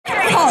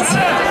God.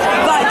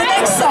 Right, the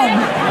next song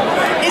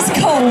is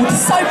called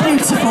So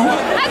Beautiful.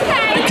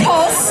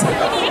 Because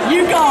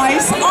you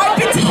guys, I've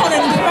been to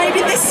Holland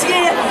maybe this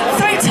year,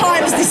 3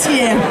 times this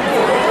year.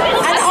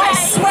 And I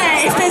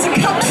swear, if there's a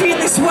country in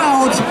this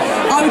world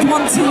I would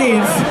want to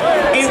live,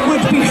 it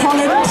would be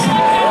Holland.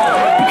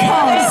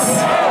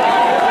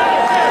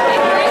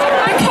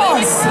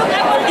 Because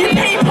you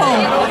people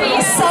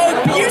are so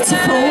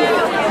beautiful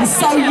and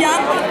so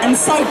young and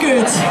so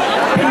good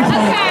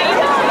people.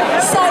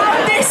 So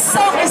this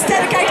song is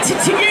dedicated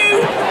to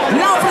you,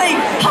 lovely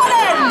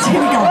Holland.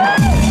 Here we go.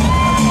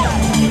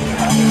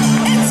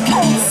 It's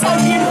called So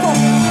Beautiful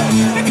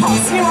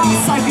because you are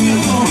so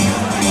beautiful.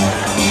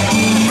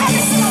 And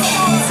it's not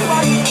hard to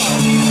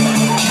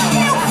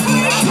feel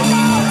free to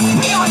dance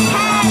with your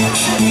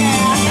hands in the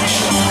air.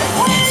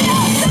 We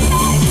love the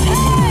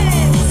 90's.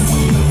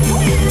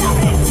 We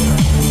love it.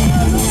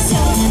 So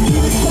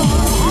beautiful.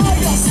 Oh,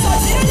 you're so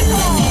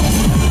beautiful.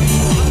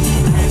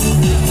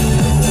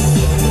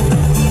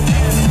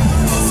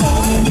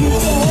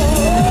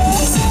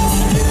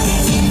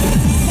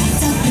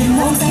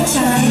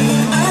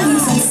 I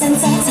lose some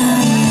sense of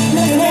time.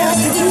 Nothing else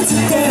to do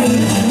today.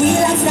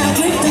 Relax now,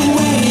 drift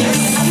away.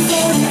 I'm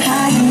floating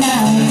higher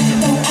now.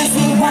 Don't ask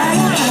me why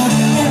or how.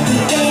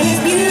 Everything is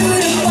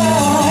beautiful.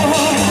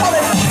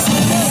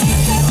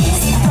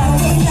 It's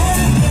Friday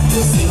night.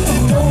 You see the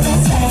road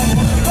outside.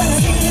 But I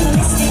see you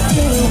mystic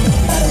too.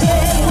 But the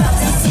way you have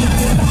to see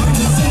the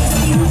body, see the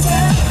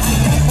future. I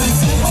bet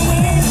myself a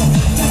win.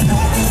 Just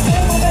know it's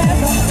there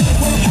forever.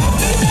 When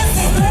happiness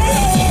is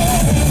great.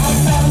 I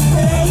found a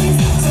place.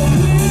 So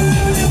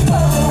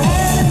beautiful,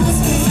 and it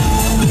must be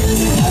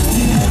beautiful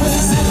to never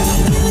see.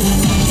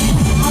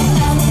 I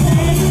found a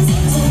place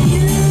so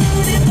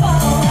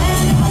beautiful,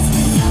 and it must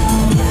be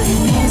beautiful.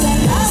 Cause I'm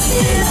lost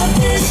in a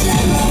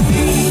vision of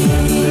you.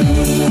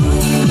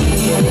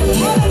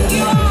 What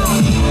you are,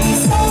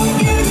 so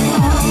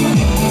beautiful,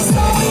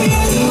 so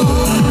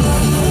beautiful.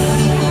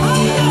 I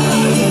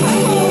know you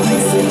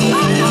always, so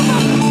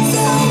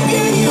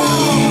beautiful,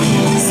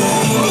 so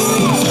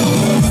beautiful.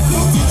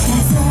 Your touch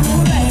like summer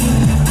rain.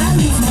 I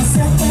lose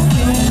myself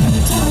again.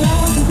 Turn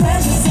on the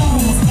precious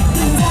songs,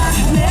 things I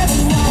have never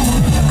known.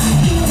 I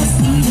hear the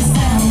sweetest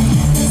sound.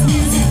 There's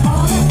music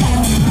all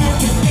around.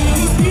 Everything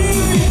is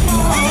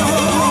beautiful.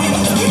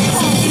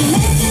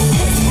 Imagine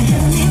this, a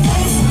heavenly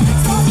place.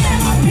 So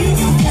never be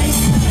your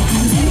place. I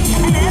think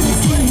I never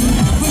seen.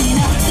 Bringing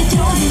out the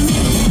joy in me.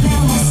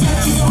 Now my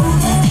search is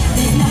over.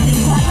 There's nothing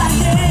quite like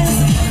this.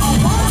 I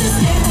want to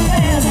stay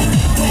forever.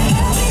 Where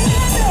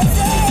happiness is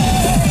there.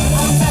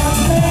 I found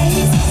a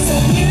place so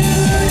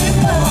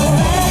beautiful.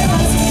 And it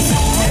must be so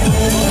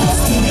beautiful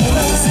to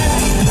never see.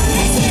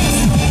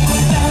 I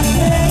found a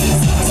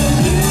place so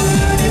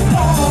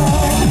beautiful.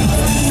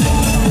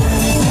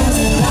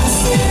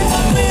 Lost in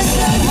a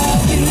vision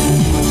of you.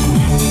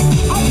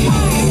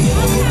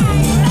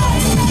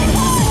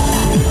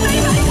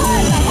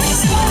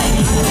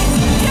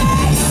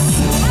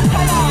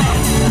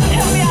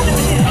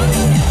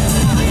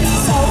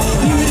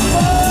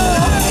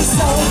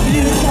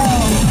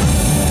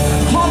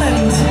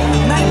 Holland,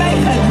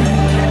 Nijmegen.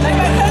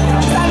 Nijmegen,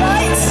 is that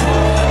right?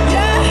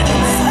 Yeah?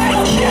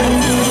 Thank you.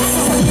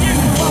 So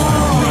beautiful.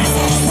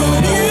 So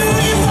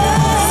beautiful.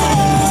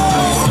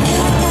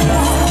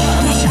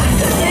 Wish I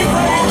could live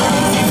forever.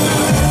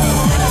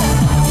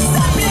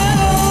 So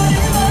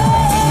beautiful.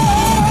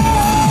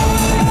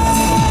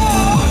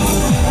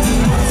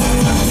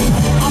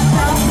 I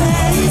found a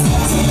place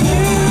so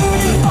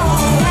beautiful.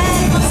 And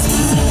it must be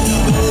beautiful.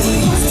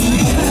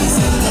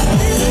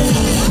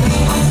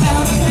 I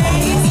found a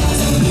place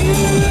so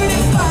beautiful. And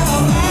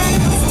it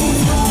must be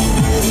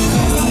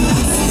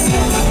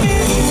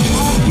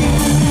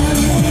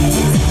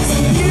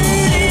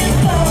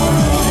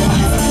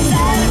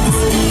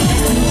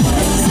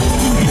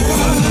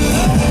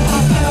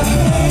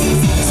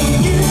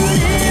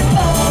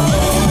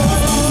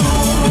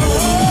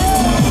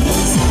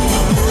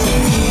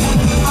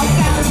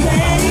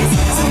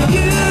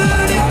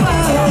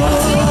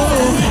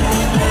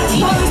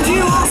Holland,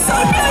 you are so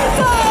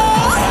beautiful!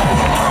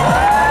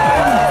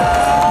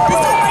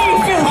 Does that make you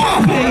feel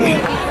happy?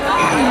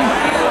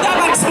 That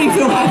makes me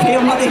feel happy.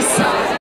 I'm like this.